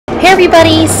Hey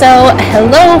everybody, so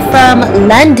hello from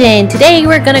London. Today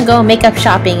we're gonna go makeup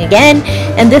shopping again,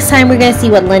 and this time we're gonna see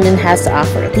what London has to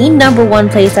offer. The number one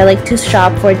place I like to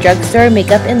shop for drugstore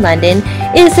makeup in London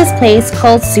is this place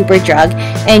called Superdrug,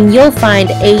 and you'll find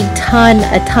a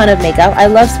ton of makeup. I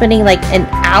love spending like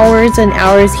hours and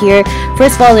hours here.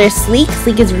 First of all, there's Sleek.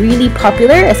 Sleek is really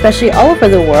popular, especially all over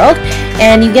the world,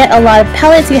 and you get a lot of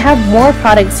palettes. You have more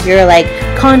products here like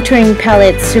contouring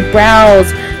palettes to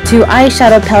brows to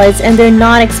eyeshadow palettes, and they're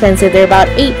not expensive. They're about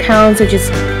 £8, which is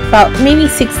about maybe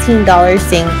 $16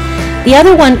 Sing. The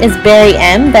other one is Barry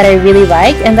M that I really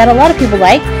like and that a lot of people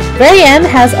like. Barry M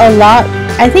has a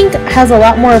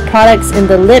lot more products in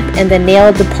the lip and the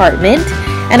nail department,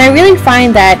 and I really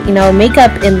find that, you know,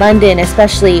 makeup in London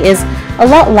especially is a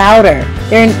lot louder.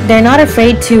 They're not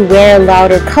afraid to wear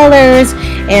louder colors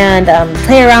and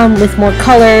play around with more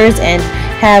colors and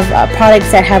have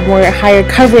products that have more higher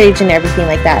coverage and everything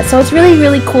like that. So it's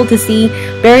really cool to see.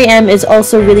 Barry M is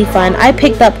also really fun. I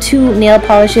picked up 2 nail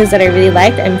polishes that I really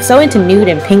liked. I'm so into nude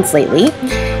and pinks lately.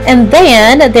 And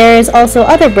then there's also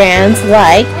other brands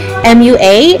like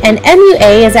MUA, and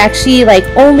MUA is actually like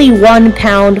only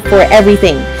 £1 for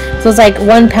everything. So it's like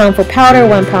 £1 for powder,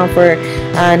 £1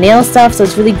 for nail stuff, so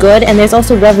it's really good. And there's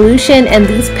also Revolution, and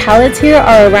these palettes here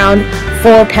are around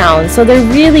 £4, so they're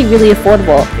really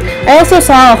affordable. I also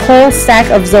saw a whole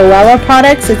stack of zoeva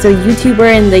products. It's a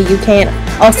YouTuber in the UK and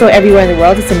also everywhere in the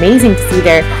world. It's amazing to see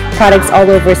their products all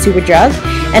over Superdrug.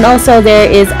 And also there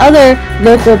is other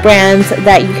local brands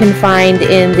that you can find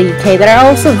in the UK that are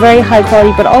also very high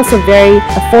quality but also very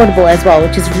affordable as well,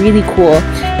 which is really cool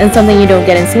and something you don't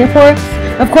get in Singapore.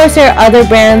 Of course, there are other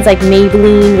brands like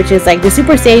Maybelline, which is like the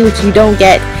Superstay, which you don't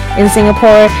get in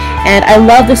Singapore. And I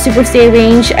love the Superstay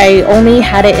range. I only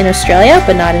had it in Australia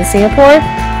but not in Singapore.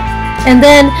 And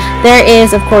then there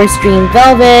is, of course, Dream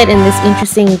Velvet and this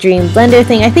interesting Dream Blender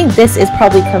thing. I think this is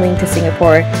probably coming to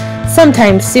Singapore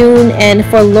sometime soon. And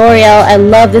for L'Oreal, I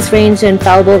love this range, the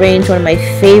Infallible range, one of my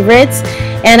favorites.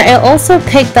 And I also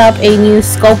picked up a new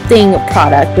sculpting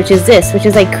product, which is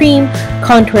like cream,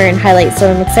 contour, and highlight.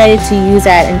 So I'm excited to use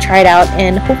that and try it out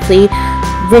and hopefully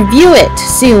review it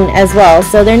soon as well.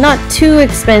 So they're not too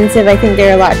expensive. I think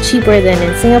they're a lot cheaper than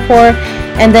in Singapore.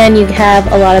 And then you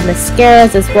have a lot of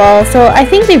mascaras as well. So I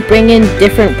think they bring in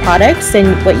different products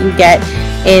than what you get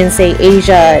in, say,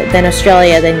 Asia, then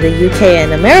Australia, then the UK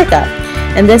and America.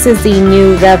 And this is the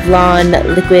new Revlon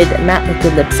matte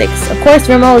liquid lipsticks. Of course,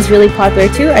 Rimmel is really popular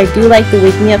too. I do like the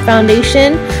Wake Me Up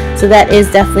foundation, so that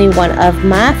is definitely one of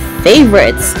my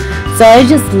favorites. So I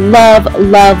just love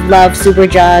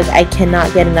Superdrug. I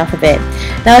cannot get enough of it.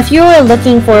 Now, if you are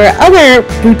looking for other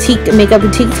makeup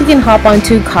boutiques, you can hop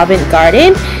onto Covent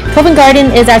Garden. Covent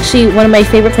Garden is actually one of my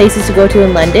favorite places to go to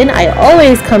in London. I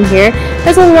always come here.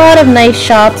 There's a lot of nice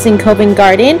shops in Covent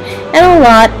Garden and a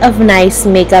lot of nice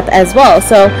makeup as well.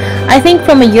 So I think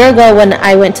from a year ago when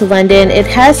I went to London, it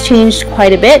has changed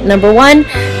quite a bit. Number one,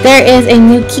 there is a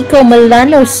new Kiko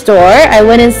Milano store. I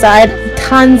went inside,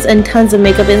 tons and tons of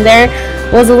makeup in there.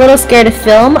 Was a little scared to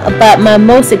film, but my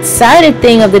most excited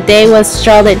thing of the day was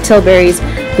Charlotte Tilbury's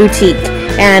boutique.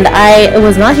 And I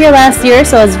was not here last year,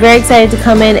 so I was very excited to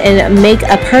come in and make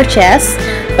a purchase.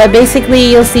 But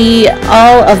basically, you'll see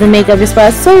all of the makeup just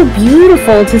was so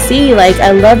beautiful to see. Like,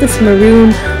 I love this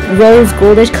maroon rose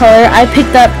goldish color. I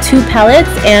picked up 2 palettes,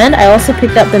 and I also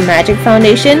picked up the Magic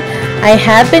foundation. I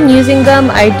have been using them.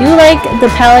 I do like the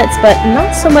palettes, but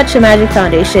not so much the Magic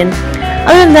foundation.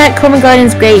 Other than that, Covent Garden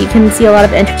is great. You can see a lot of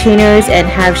entertainers and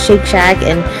have Shake Shack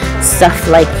and stuff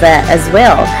like that as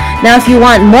well. Now, if you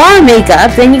want more makeup,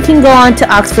 then you can go on to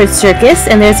Oxford Circus,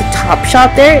 and there's a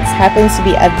Topshop there. It happens to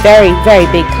be a very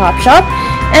big Topshop,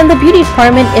 and the beauty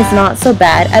department is not so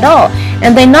bad at all.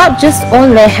 And they not just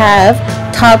only have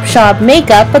Topshop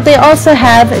makeup, but they also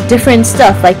have different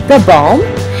stuff like the balm,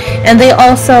 and they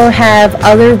also have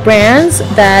other brands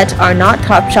that are not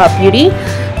Topshop beauty.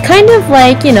 Kind of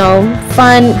like, you know,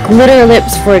 fun glitter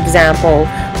lips, for example,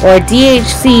 or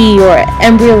DHC or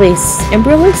Embryolisse,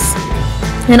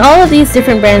 and all of these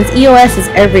different brands. EOS is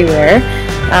everywhere.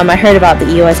 I heard about the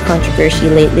EOS controversy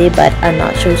lately, but I'm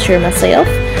not so sure myself.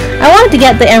 I wanted to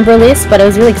get the Embryolisse, but it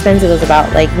was really expensive. It was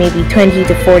about like maybe 20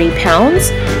 to 40 pounds.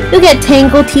 You'll get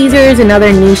Tangle teasers and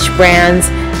other niche brands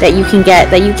that you can get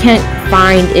that you can't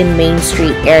find in main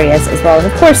street areas as well. And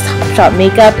of course, Topshop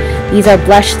makeup. These are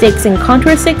blush sticks and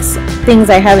contour sticks, things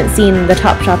I haven't seen in the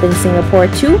Topshop in Singapore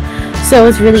too. So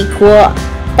it's really cool.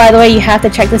 By the way, you have to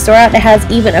check the store out. It has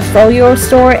even a froyo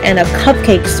store and a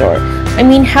cupcake store. I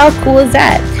mean, how cool is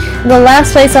that? The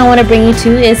last place I want to bring you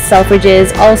to is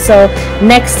Selfridges, also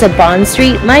next to Bond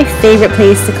Street. My favorite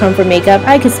place to come for makeup.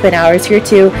 I could spend hours here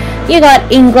too. You got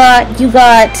Inglot, you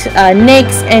got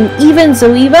NYX, and even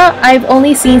zoeva. I've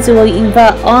only seen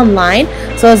zoeva online,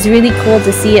 so it's really cool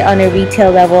to see it on a retail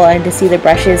level and to see the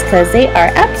brushes because they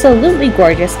are absolutely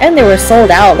gorgeous, and they were sold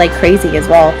out like crazy as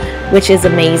well, which is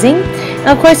amazing. And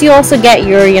of course, you also get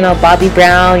your, Bobbi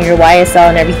Brown, your YSL,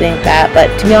 and everything like that.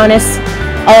 But to be honest,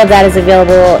 all of that is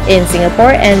available in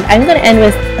Singapore. And I'm going to end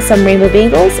with some rainbow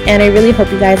bangles, and I really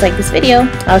hope you guys like this video.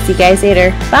 I'll see you guys later.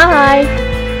 Bye!